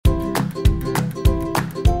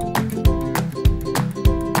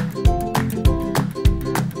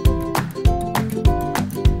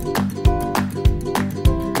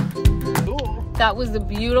That was the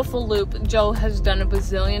beautiful loop Joe has done a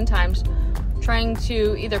bazillion times, trying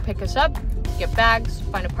to either pick us up, get bags,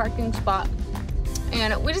 find a parking spot.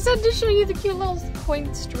 And we just had to show you the cute little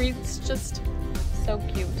quaint streets, just so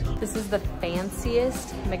cute. This is the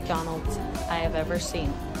fanciest McDonald's I have ever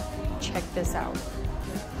seen. Check this out.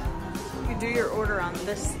 You do your order on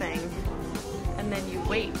this thing, and then you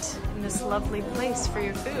wait in this lovely place for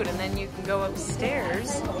your food, and then you can go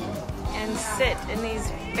upstairs and sit in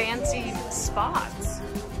these fancy spots.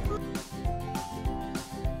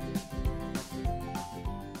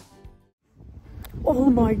 Oh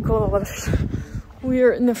my gosh. We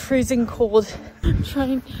are in the freezing cold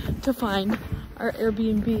trying to find our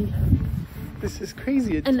Airbnb. This is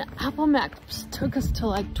crazy. And Apple Maps took us to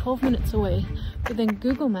like 12 minutes away, but then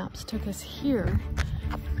Google Maps took us here.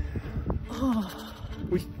 Oh.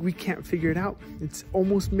 We can't figure it out. It's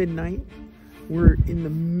almost midnight. We're in the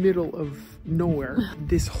middle of nowhere.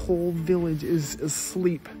 This whole village is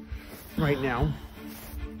asleep right now.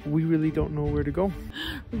 We really don't know where to go.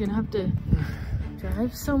 We're gonna have to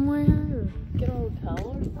drive somewhere or get a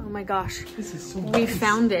hotel. Oh my gosh, this is so we nice.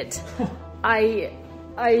 Found it. I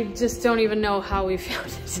just don't even know how we found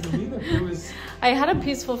it. I had a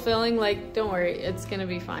peaceful feeling like, don't worry, it's gonna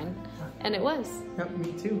be fine. And it was. Yep,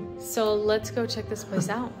 me too. So let's go check this place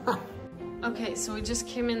out. Okay, so we just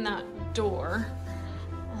came in that door,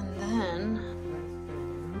 and then,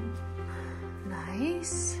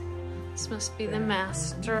 nice. This must be the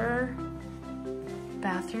master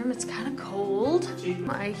bathroom. It's kind of cold.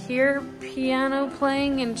 I hear piano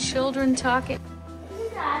playing and children talking.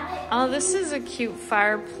 Oh, this is a cute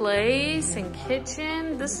fireplace and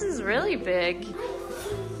kitchen. This is really big.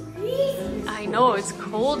 I know, it's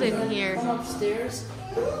cold in here. Come upstairs,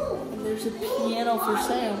 and there's a piano for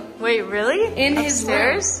sale. Wait, really? In his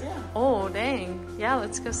stairs? Yeah. Oh, dang. Yeah,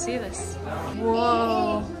 let's go see this.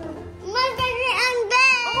 Whoa.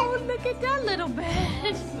 Oh, look at that little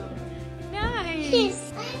bed.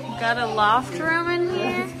 Nice. Got a loft room in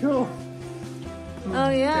here. Let's go. Oh,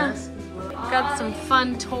 yeah. Got some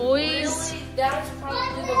fun toys. That was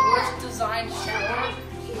probably the worst designed shower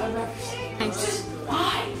I've ever seen. Nice.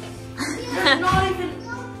 Why? There's not even...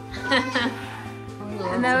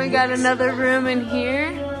 And then we got another room in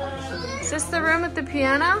here. Is this the room with the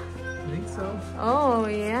piano? I think so. Oh,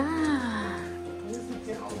 yeah.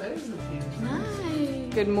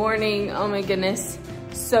 Nice. Good morning. Oh my goodness.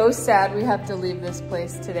 So sad we have to leave this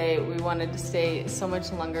place today. We wanted to stay so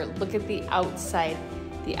much longer. Look at the outside.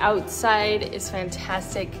 The outside is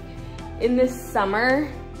fantastic. In this summer,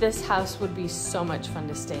 this house would be so much fun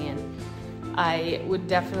to stay in. I would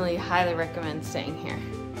definitely highly recommend staying here.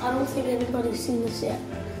 I don't think anybody's seen this yet.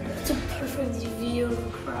 It's a perfect view of the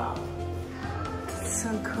crowd. So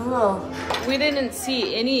cool. We didn't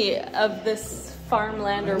see any of this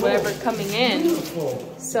farmland or whatever coming in.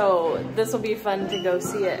 So this will be fun to go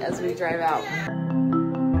see it as we drive out.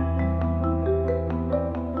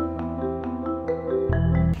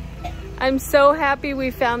 I'm so happy we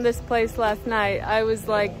found this place last night. I was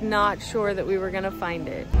like not sure that we were gonna find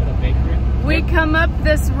it. We come up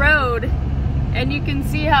this road and you can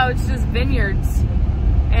see how it's just vineyards.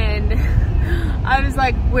 And I was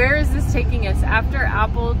like, where is this taking us? After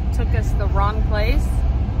Apple took us the wrong place,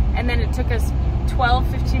 and then it took us 12,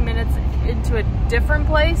 15 minutes into a different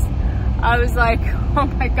place, I was like, oh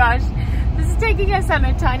my gosh, this is taking us on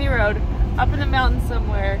a tiny road up in the mountains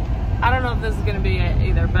somewhere. I don't know if this is gonna be it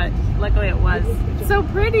either, but luckily it was. So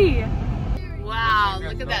pretty. Wow,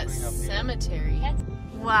 look at that cemetery.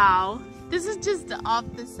 Wow, this is just off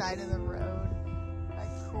the side of the road.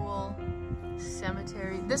 A cool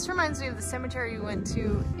cemetery. This reminds me of the cemetery we went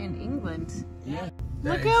to in England. Yeah.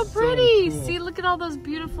 Look how pretty. So cool. See, look at all those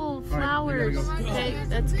beautiful flowers. Right, okay,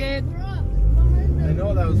 that's good. I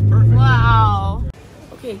know, that was perfect. Wow.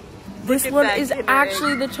 Okay, this one is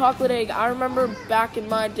actually the chocolate egg. I remember back in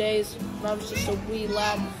my days when I was just a wee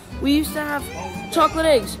lad, we used to have chocolate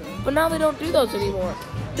eggs, but now they don't do those anymore.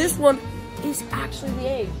 This one is actually the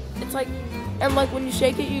egg. It's like, and like when you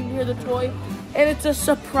shake it, you can hear the toy, and it's a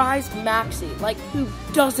surprise maxi. Like, who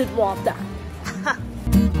doesn't want that?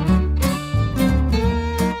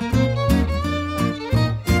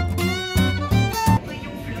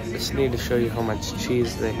 Just need to show you how much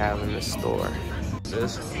cheese they have in the store.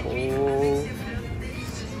 This whole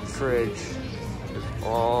fridge is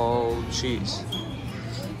all cheese.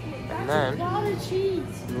 And then,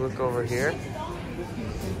 you look over here,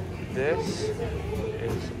 this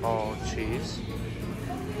is all cheese,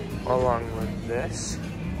 along with this.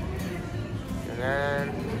 And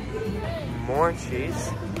then, more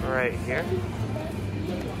cheese right here.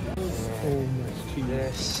 And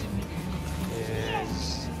this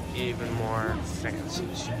is even more fancy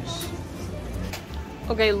cheese.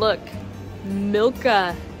 Okay, look.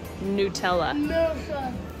 Milka Nutella.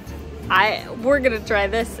 Milka. We're gonna try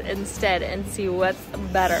this instead and see what's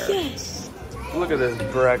better. Yes. Look at this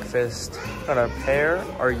breakfast. Got a pear,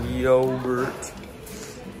 our yogurt,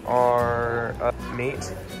 our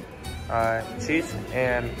meat, cheese,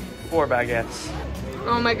 and 4 baguettes.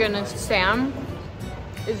 Oh my goodness, Sam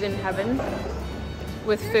is in heaven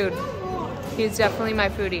with food. He's definitely my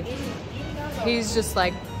foodie. He's just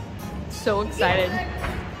like so excited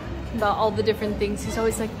about all the different things. He's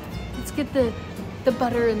always like, let's get the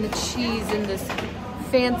butter and the cheese and this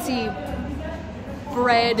fancy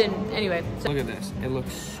bread and anyway. So Look at this. It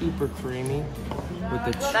looks super creamy with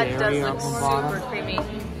the that cherry does on look the super bottom. creamy.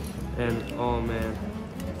 And oh man,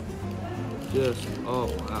 just oh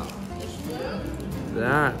wow,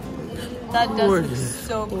 that That does look gorgeous.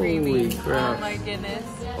 so creamy. Holy crap. Oh my goodness.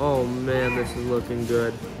 Oh man, this is looking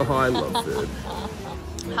good. Oh, I love food.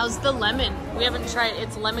 How's the lemon? We haven't tried it.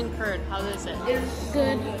 It's lemon curd. How is it? It's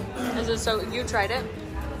good. Is it so? You tried it?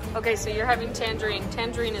 Okay, so you're having tangerine.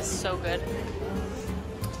 Tangerine is so good.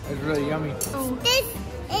 It's really yummy. This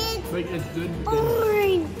is Like, it's good.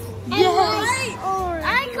 orange. Yes. Orange.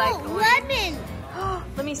 I like got orange? lemon.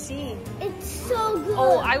 Let me see. It's so good.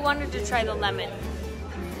 Oh, I wanted to try the lemon.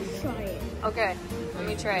 Try it. Okay, let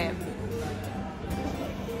me try it.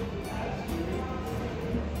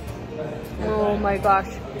 Oh my gosh.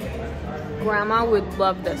 Grandma would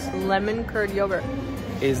love this lemon curd yogurt.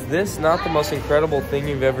 Is this not the most incredible thing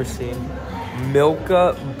you've ever seen?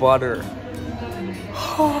 Milka butter.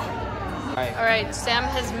 All right, Sam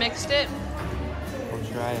has mixed it. We'll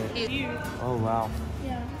try it. Oh wow.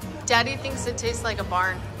 Daddy thinks it tastes like a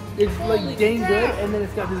barn. It's like dang good, and then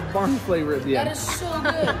it's got this barn flavor at the That end. is so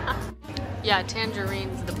good. Yeah,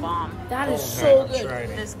 tangerine's the bomb. That is so good.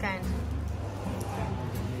 This kind.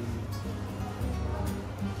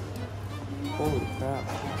 Holy crap.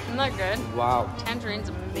 Isn't that good? Wow. Tangerine's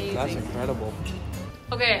amazing. That's incredible.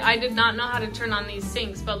 Okay, I did not know how to turn on these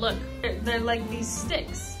sinks, but look, they're like these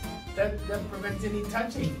sticks. That prevents any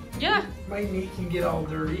touching. Yeah, My meat can get all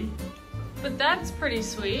dirty. but that's pretty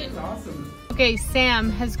sweet. It's awesome. Okay, Sam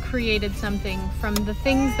has created something from the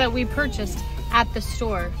things that we purchased at the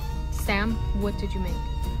store. Sam, what did you make?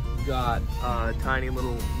 Got a tiny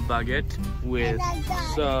little baguette with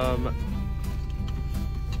some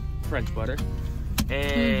French butter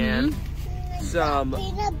and some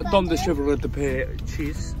tome de chevre de pain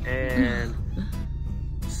cheese and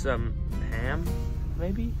some ham,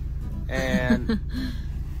 maybe, and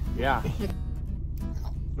yeah,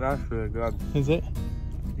 that's really good. Is it?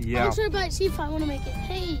 Yeah, I'll try to see if I want to make it.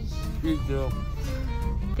 Hey. you do.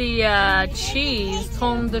 The cheese,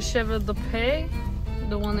 tome de chevre de pain,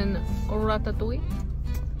 the one in Ratatouille,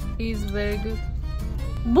 is very good.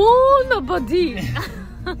 Bon appetit!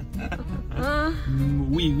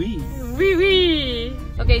 Oui, oui. Wee wee!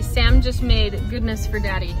 Okay, Sam just made goodness for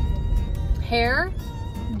Daddy. Pear,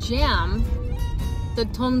 jam, the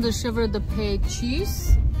tome de chevre de pain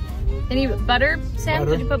cheese. Any butter, Sam?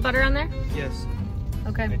 Butter. Did you put butter on there? Yes,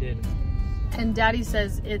 Okay. I did. And Daddy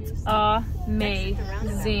says it's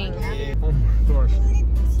amazing. Oh my gosh.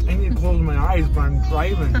 I need to close my eyes, but I'm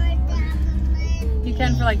driving. You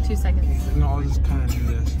can for like 2 seconds. No, I'll just kind of do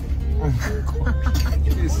this. Oh my gosh.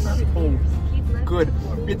 It is so good.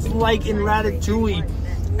 It's like in Ratatouille,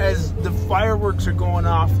 as the fireworks are going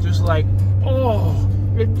off, just like, oh,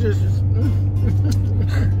 it just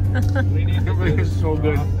it is so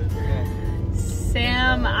good.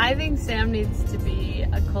 Sam, I think Sam needs to be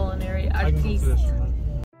a culinary I can go artiste. for this one.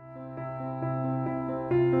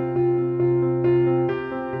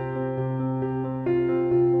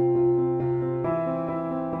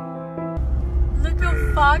 Look how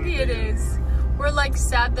foggy it is. We're like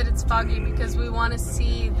sad that it's foggy because we want to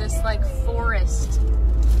see this like forest.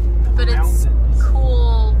 But it's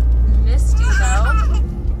cool, misty though.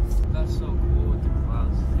 That's so cool with the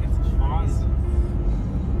clouds. It's awesome.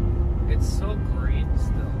 It's so green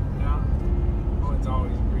still. Yeah. Oh, it's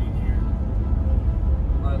always green here.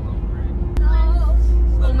 I love green.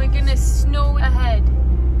 Oh my goodness, snow ahead.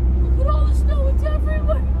 Look at all the snow, it's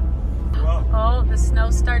everywhere. Whoa. Oh, the snow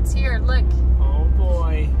starts here, look. Oh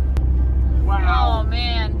boy. Wow. Oh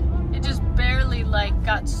man, it just barely like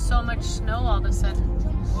got so much snow all of a sudden.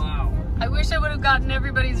 Wow. I wish I would have gotten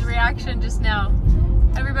everybody's reaction just now.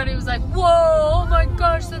 Everybody was like, whoa, oh my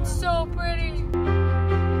gosh, that's so pretty.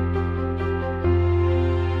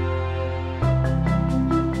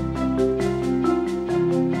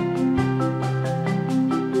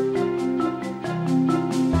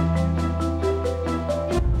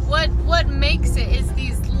 What makes it is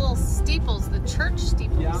these little steeples, the church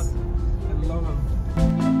steeples. Yeah.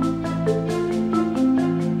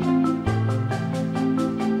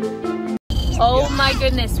 Oh my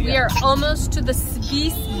goodness, we are almost to the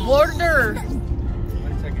Swiss border.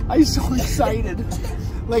 I'm so excited.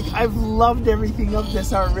 Like, I've loved everything of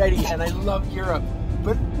this already, and I love Europe.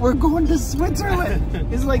 But we're going to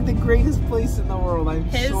Switzerland. It's like the greatest place in the world. I'm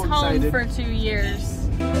so excited. His home for 2 years.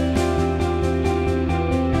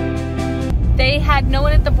 They had no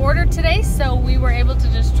one at the border today, so we were able to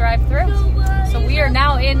just drive through. So we are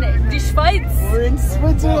now in the Schweiz. We're in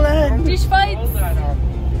Switzerland. Die Schweiz.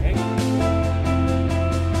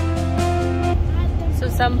 So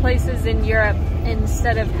some places in Europe,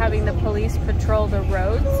 instead of having the police patrol the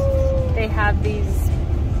roads, they have these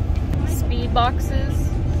speed boxes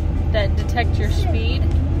that detect your speed.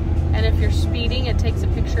 And if you're speeding, it takes a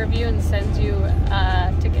picture of you and sends you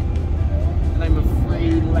a ticket. And I'm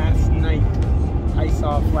afraid last night I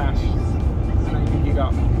saw a flash and I think you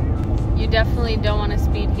got me. You definitely don't want to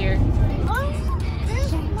speed here.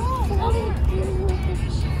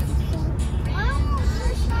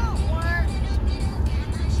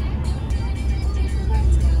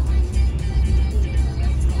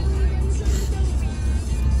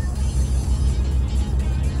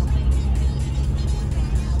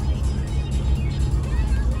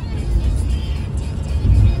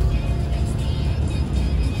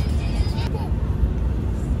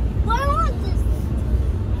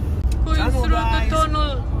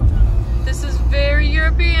 This is very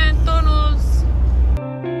European tunnels.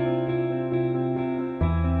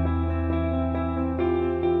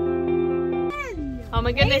 Oh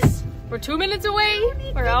my goodness, we're 2 minutes away.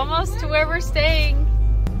 We're almost to where we're staying.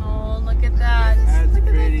 Oh, look at that. That's look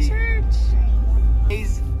pretty. At that church.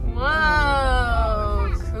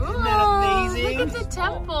 Whoa, cool. Isn't that amazing? Look at the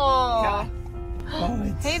temple. Yeah. Oh,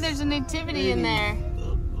 Hey, there's a nativity in there.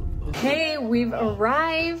 Hey, we've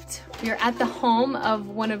arrived. We're at the home of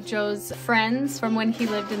one of Joe's friends from when he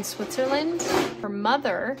lived in Switzerland. Her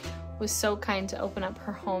mother was so kind to open up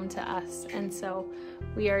her home to us, and so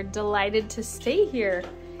we are delighted to stay here.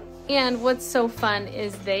 And what's so fun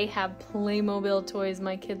is they have Playmobil toys.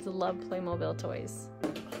 My kids love Playmobil toys.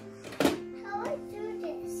 How I do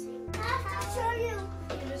this? I have to show you.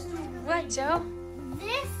 What, Joe?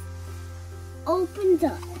 This opens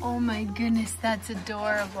up. Oh my goodness, that's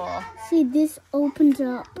adorable. See, this opens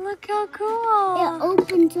up. Look how cool. It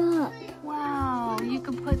opens up. Wow, you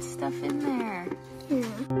can put stuff in there. Yeah.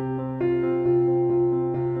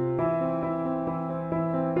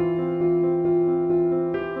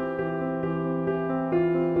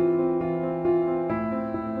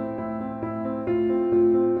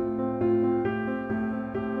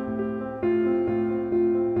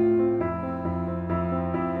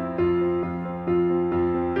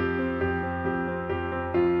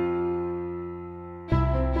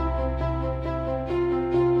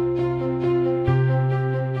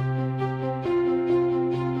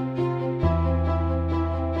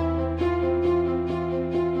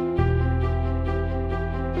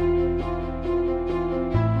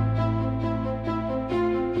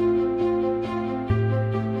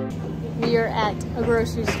 We are at a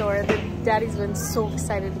grocery store that Daddy's been so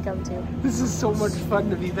excited to come to. This is so much fun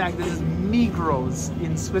to be back. This is Migros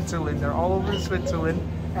in Switzerland. They're all over Switzerland,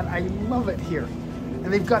 and I love it here.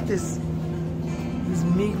 And they've got this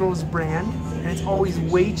Migros brand, and it's always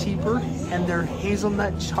way cheaper, and their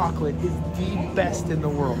hazelnut chocolate is the best in the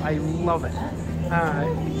world. I love it.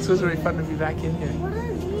 So it's really fun to be back in here. What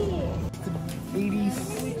are these?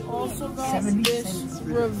 80s, We also got 70 this cents.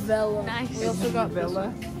 Ravella. Nice. We also got this.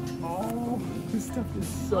 Bella. Oh, this stuff is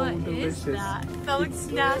so What delicious. is that? That looks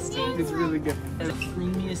nasty. It's really good. The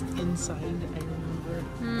creamiest inside, I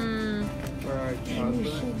remember. For our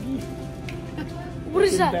chocolate. What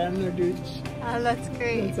is that? Banner, dude. Oh, that's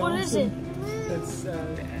great. That's What is it? That's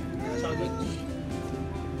chocolate.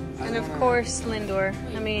 And of course, Lindor.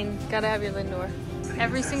 I mean, gotta have your Lindor.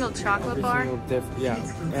 Every single chocolate bar. Yeah,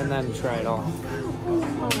 and then try it all.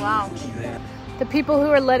 Oh, wow. The people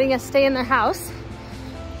who are letting us stay in their house,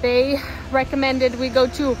 they recommended we go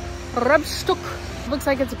to Rebstock. Looks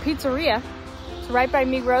like it's a pizzeria. It's right by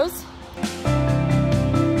Migros.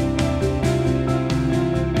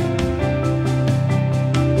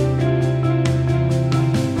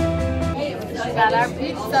 We got our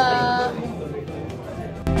pizza.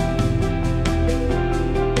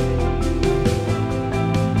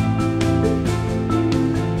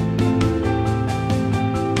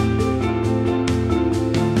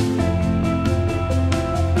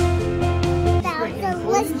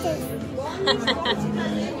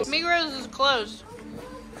 Migros is closed.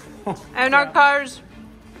 And our car's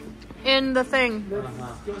in the thing.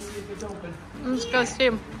 Let's go see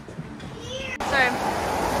him. Sorry.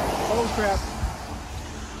 Oh crap.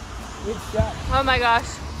 It's that. Oh my gosh.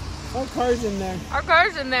 Our car's in there. Our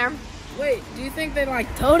car's in there. Wait, do you think they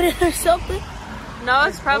like towed it or something? No,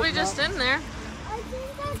 it's probably just in there. I think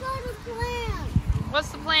I got a plan. What's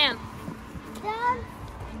the plan? Dad,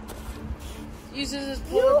 Uses his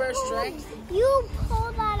polar bear strength. you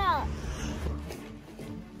pull that up.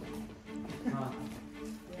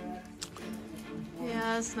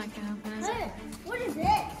 Yeah, it's not gonna open, is it? Hey, what is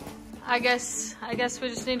it? I guess we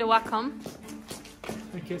just need to walk home.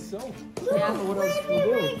 I guess so. Yeah. What else to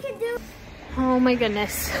do? We can do. Oh my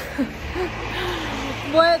goodness.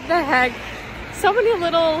 What the heck? So many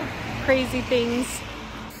little crazy things.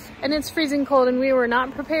 And it's freezing cold and we were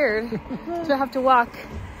not prepared to have to walk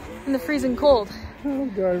in the freezing cold. Oh,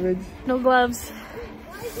 garbage. No gloves.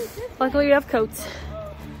 Luckily we have coats.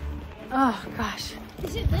 Oh gosh.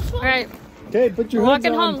 Is it this one? All right, Okay, put your we're hoods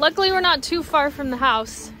walking on. home. Luckily we're not too far from the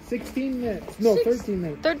house. 16 minutes. No, 13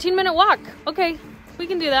 minutes. 13-minute walk. Okay, we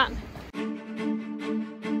can do that.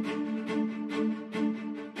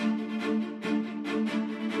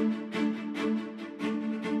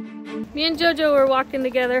 Me and Jojo were walking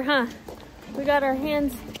together, huh? We got our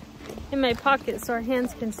hands in my pocket so our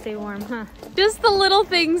hands can stay warm, huh? Just the little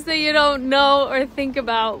things that you don't know or think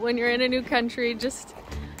about when you're in a new country. Just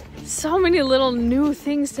so many little new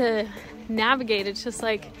things to navigate. It's just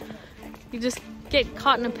like, you just get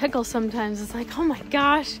caught in a pickle sometimes. It's like, oh my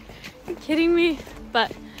gosh, are you kidding me?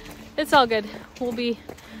 But it's all good. We'll be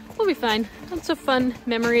fine. It's a fun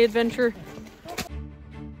memory adventure